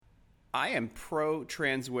I am pro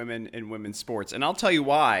trans women in women's sports, and I'll tell you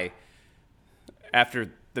why.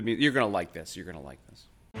 After the you're gonna like this. You're gonna like this.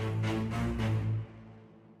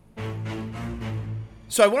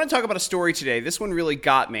 So I want to talk about a story today. This one really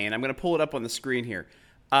got me, and I'm going to pull it up on the screen here.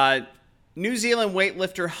 New Zealand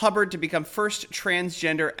weightlifter Hubbard to become first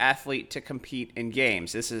transgender athlete to compete in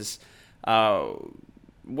games. This is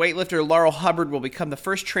weightlifter Laurel Hubbard will become the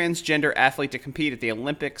first transgender athlete to compete at the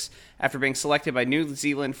Olympics after being selected by New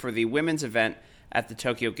Zealand for the women's event at the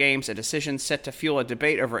Tokyo Games, a decision set to fuel a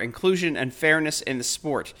debate over inclusion and fairness in the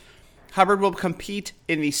sport. Hubbard will compete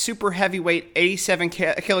in the super heavyweight 87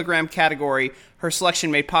 kilogram category, her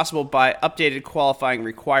selection made possible by updated qualifying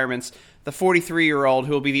requirements. The 43-year-old,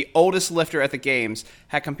 who will be the oldest lifter at the Games,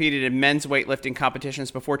 had competed in men's weightlifting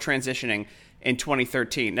competitions before transitioning in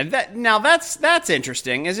 2013. Now that's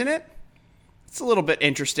interesting, isn't it? It's a little bit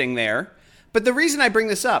interesting there. But the reason I bring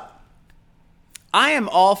this up, I am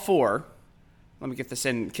all for, let me get this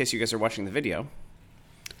in case you guys are watching the video.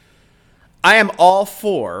 I am all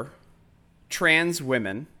for trans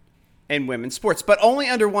women in women's sports, but only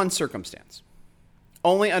under one circumstance.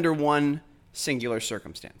 Only under one singular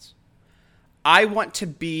circumstance. I want to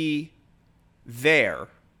be there,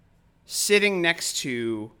 sitting next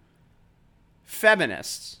to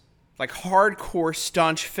feminists, like hardcore,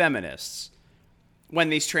 staunch feminists, when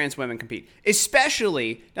these trans women compete.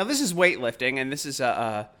 Especially, now this is weightlifting, and this is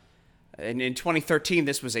and in 2013,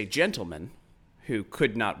 this was a gentleman who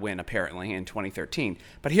could not win, apparently, in 2013.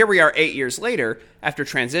 But here we are 8 years later, after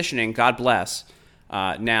transitioning, God bless,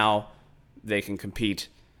 now they can compete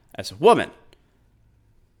as a woman.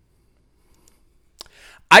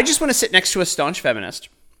 I just want to sit next to a staunch feminist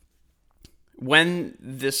when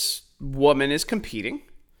this woman is competing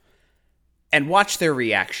and watch their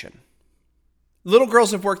reaction. Little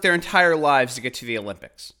girls have worked their entire lives to get to the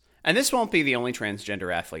Olympics. And this won't be the only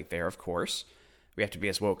transgender athlete there, of course. We have to be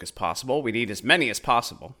as woke as possible. We need as many as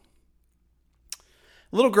possible.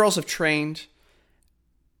 Little girls have trained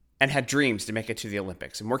and had dreams to make it to the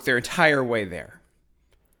Olympics and worked their entire way there.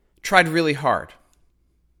 Tried really hard.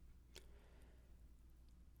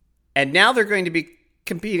 And now they're going to be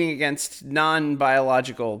competing against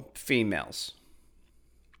non-biological females.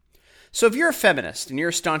 So if you're a feminist and you're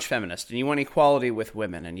a staunch feminist and you want equality with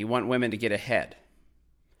women and you want women to get ahead,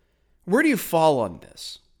 where do you fall on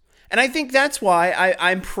this? And I think that's why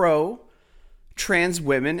I'm pro trans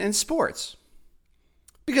women in sports.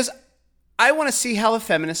 Because I want to see how the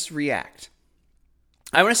feminists react.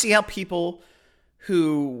 I want to see how people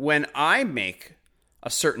who, when I make a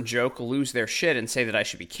certain joke, lose their shit and say that I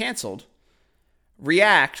should be canceled,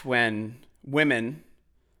 react when women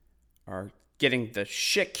are getting the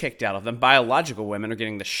shit kicked out of them, biological women are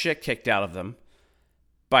getting the shit kicked out of them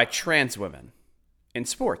by trans women in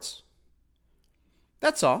sports.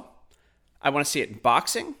 That's all. I want to see it in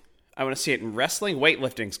boxing. I want to see it in wrestling.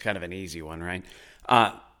 Weightlifting's kind of an easy one, right?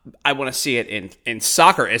 I want to see it in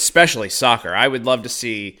soccer, especially soccer. I would love to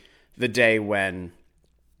see the day when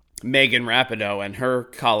Megan Rapinoe and her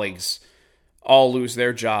colleagues all lose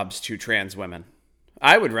their jobs to trans women.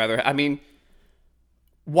 I would rather,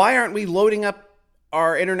 why aren't we loading up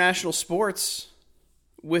our international sports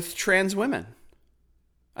with trans women?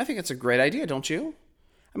 I think it's a great idea, don't you?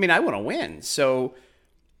 I want to win, so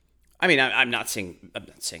I'm not saying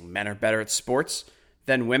men are better at sports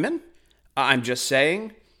than women. I'm just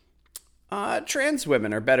saying trans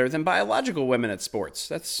women are better than biological women at sports.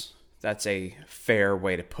 That's a fair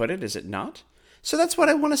way to put it, is it not? So that's what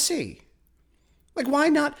I want to see. Like, why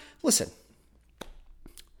not? Listen,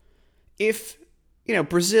 if,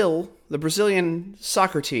 Brazil, the Brazilian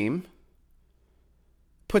soccer team,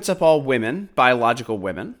 puts up all women, biological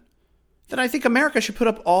women, then I think America should put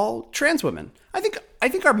up all trans women. I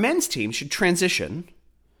think our men's team should transition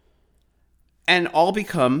and all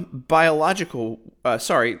become biological,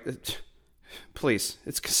 please,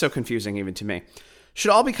 it's so confusing even to me.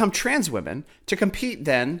 Should all become trans women to compete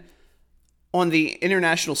then on the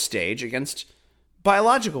international stage against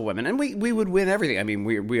biological women. And we would win everything.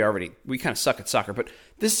 We kind of suck at soccer, but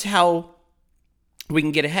this is how we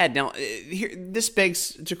can get ahead. Now, this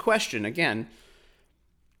begs to question again,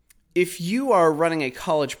 if you are running a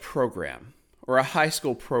college program or a high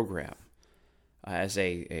school program as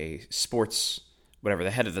a sports, whatever,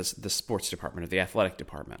 the head of the sports department or the athletic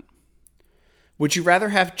department, would you rather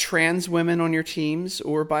have trans women on your teams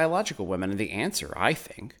or biological women? And the answer, I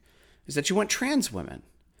think, is that you want trans women.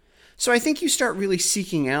 So I think you start really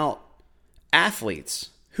seeking out athletes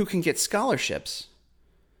who can get scholarships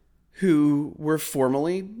who were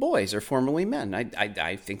formerly boys or formerly men.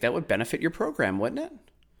 I think that would benefit your program, wouldn't it?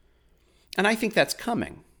 And I think that's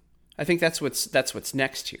coming. I think that's what's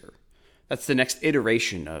next here. That's the next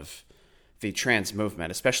iteration of the trans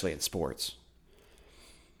movement, especially in sports.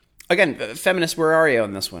 Again, feminists, where are you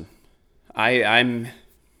on this one? I'm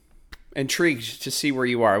intrigued to see where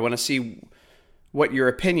you are. I want to see what your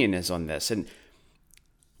opinion is on this. And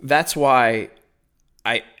that's why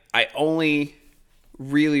I only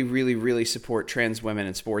really, really, really support trans women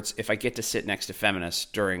in sports if I get to sit next to feminists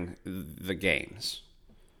during the games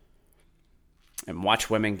and watch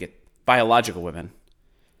biological women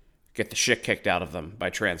get the shit kicked out of them by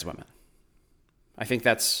trans women. I think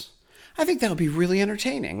that would be really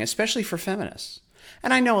entertaining, especially for feminists.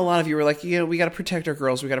 And I know a lot of you are like, we got to protect our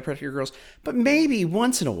girls, But maybe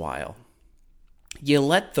once in a while, you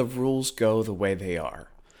let the rules go the way they are.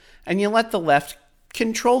 And you let the left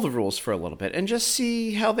control the rules for a little bit and just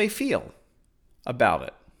see how they feel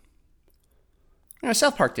about it.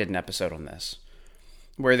 South Park did an episode on this,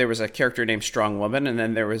 where there was a character named Strong Woman, and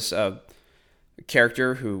then there was a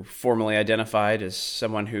character who formerly identified as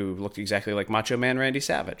someone who looked exactly like Macho Man Randy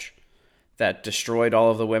Savage, that destroyed all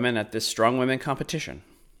of the women at this Strong Women competition.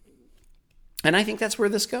 And I think that's where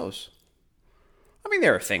this goes. I mean,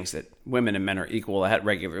 there are things that women and men are equal at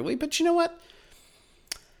regularly, but you know what?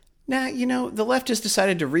 Now, the left has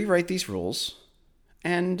decided to rewrite these rules,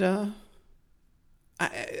 and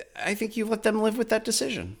I think you let them live with that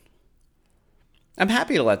decision. I'm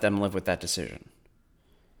happy to let them live with that decision.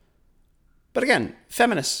 But again,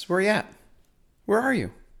 feminists, where are you at? Where are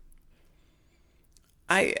you?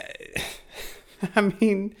 I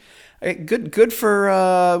mean, good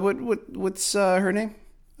for what's her name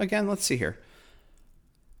again? Let's see here.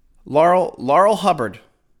 Laurel Hubbard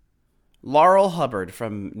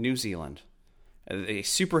from New Zealand, a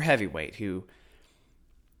super heavyweight who,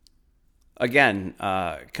 again,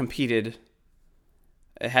 had competed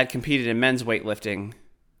in men's weightlifting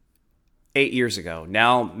 8 years ago,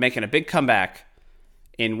 now making a big comeback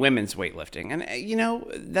in women's weightlifting.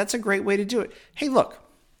 And, that's a great way to do it. Hey, look,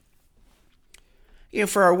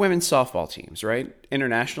 for our women's softball teams, right,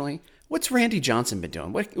 internationally, what's Randy Johnson been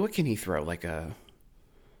doing? What can he throw? Like a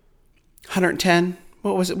 110?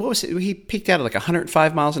 What was it? He peaked out at like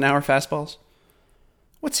 105 miles an hour fastballs.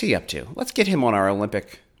 What's he up to? Let's get him on our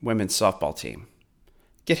Olympic women's softball team.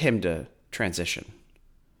 Get him to transition.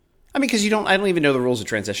 I mean, because I don't even know the rules of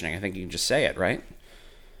transitioning. I think you can just say it, right?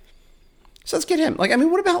 So let's get him.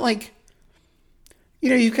 What about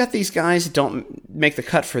you've got these guys that don't make the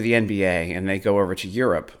cut for the NBA and they go over to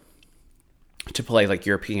Europe to play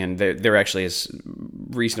European. There actually is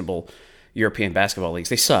reasonable European basketball leagues.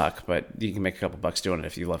 They suck, but you can make a couple bucks doing it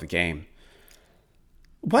if you love the game.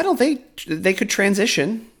 Why don't they could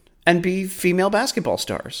transition and be female basketball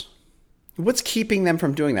stars? What's keeping them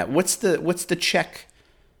from doing that? What's the check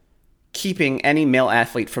keeping any male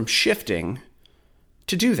athlete from shifting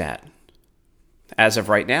to do that? As of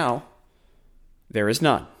right now, there is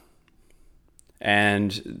none.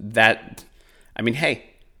 And that, hey,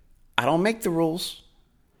 I don't make the rules,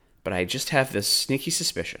 but I just have this sneaky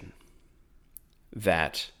suspicion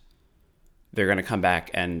that they're going to come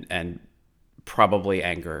back and probably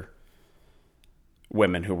anger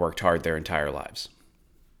women who worked hard their entire lives.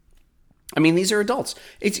 These are adults.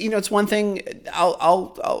 It's one thing.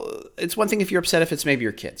 It's one thing if you're upset if it's maybe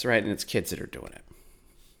your kids, right? And it's kids that are doing it.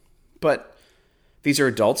 But these are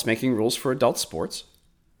adults making rules for adult sports.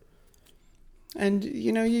 And,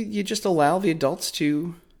 you just allow the adults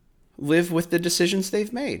to live with the decisions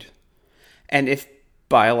they've made. And if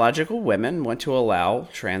biological women want to allow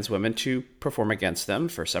trans women to perform against them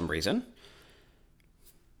for some reason,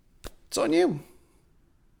 it's on you.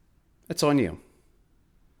 It's on you.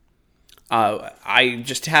 I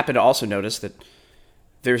just happen to also notice that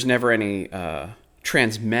there's never any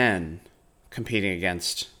trans men competing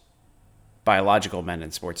against biological men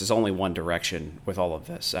in sports. It's only one direction with all of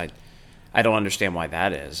this. I don't understand why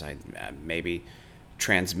that is. Maybe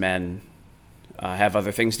trans men have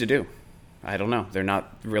other things to do. I don't know. They're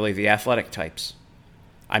not really the athletic types.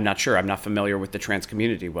 I'm not sure. I'm not familiar with the trans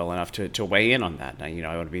community well enough to weigh in on that. I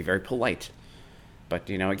want to be very polite. But,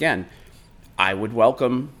 again, I would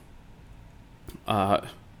welcome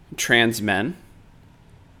trans men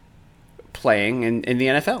playing in the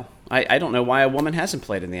NFL. I don't know why a woman hasn't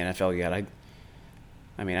played in the NFL yet.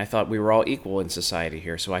 I thought we were all equal in society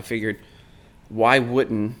here, so I figured, why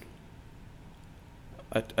wouldn't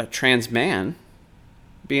a trans man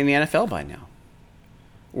be in the NFL by now?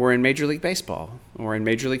 Or in Major League Baseball, or in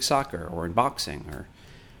Major League Soccer, or in boxing, or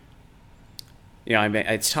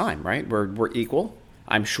it's time, right? We're equal.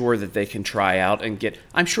 I'm sure that they can try out and get.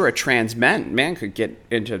 I'm sure a trans man could get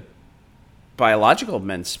into biological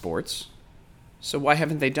men's sports. So why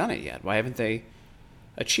haven't they done it yet? Why haven't they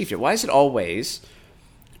achieved it? Why is it always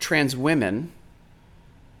trans women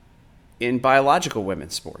in biological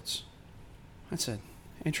women's sports? That's an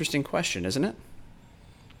interesting question, isn't it?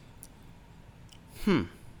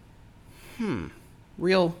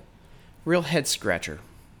 Real head scratcher.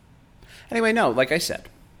 Anyway, no, like I said,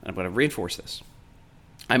 and I'm going to reinforce this.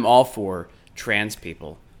 I'm all for trans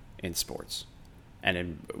people in sports and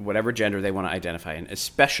in whatever gender they want to identify in,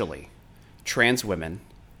 especially trans women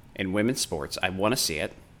in women's sports. I want to see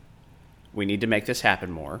it. We need to make this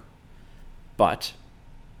happen more. But,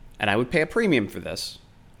 and I would pay a premium for this,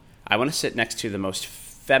 I want to sit next to the most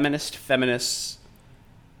feminists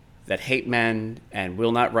that hate men and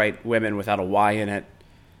will not write women without a Y in it.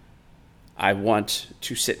 I want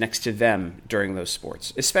to sit next to them during those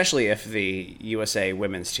sports, especially if the USA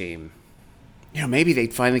women's team, maybe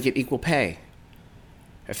they'd finally get equal pay.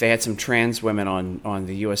 If they had some trans women on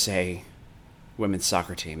the USA women's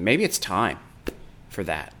soccer team, maybe it's time for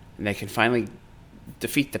that. And they can finally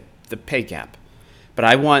defeat the pay gap. But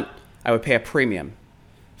I would pay a premium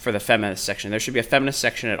for the feminist section. There should be a feminist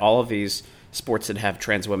section at all of these sports that have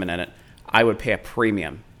trans women in it. I would pay a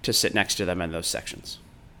premium to sit next to them in those sections.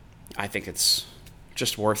 I think it's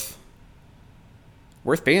just worth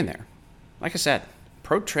being there. Like I said,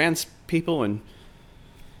 pro-trans people in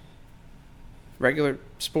regular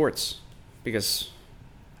sports, because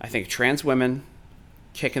I think trans women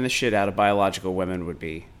kicking the shit out of biological women would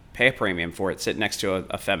be pay a premium for it, sit next to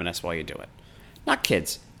a feminist while you do it. Not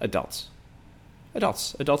kids, adults.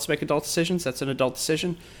 Adults make adult decisions. That's an adult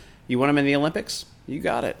decision. You want them in the Olympics? You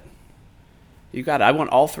got it. I want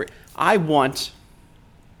all three. I want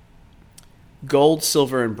gold,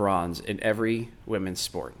 silver, and bronze in every women's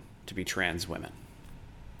sport to be trans women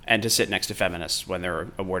and to sit next to feminists when they're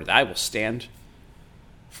awarded. I will stand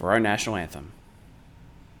for our national anthem.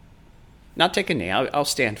 Not take a knee. I'll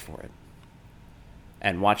stand for it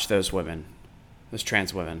and watch those women, those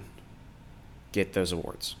trans women, get those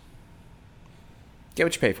awards. Get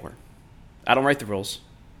what you pay for. I don't write the rules.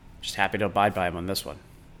 Just happy to abide by them on this one,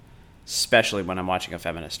 especially when I'm watching a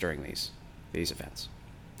feminist during these events.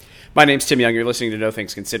 My name's Tim Young. You're listening to No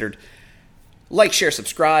Things Considered. Like, share,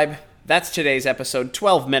 subscribe. That's today's episode.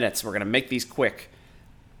 12 minutes. We're going to make these quick.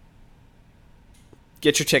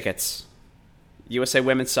 Get your tickets. USA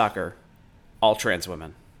Women's Soccer. All trans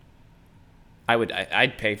women.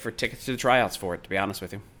 I'd pay for tickets to the tryouts for it, to be honest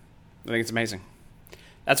with you. I think it's amazing.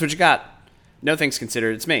 That's what you got. No Things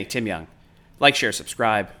Considered. It's me, Tim Young. Like, share,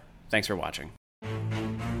 subscribe. Thanks for watching.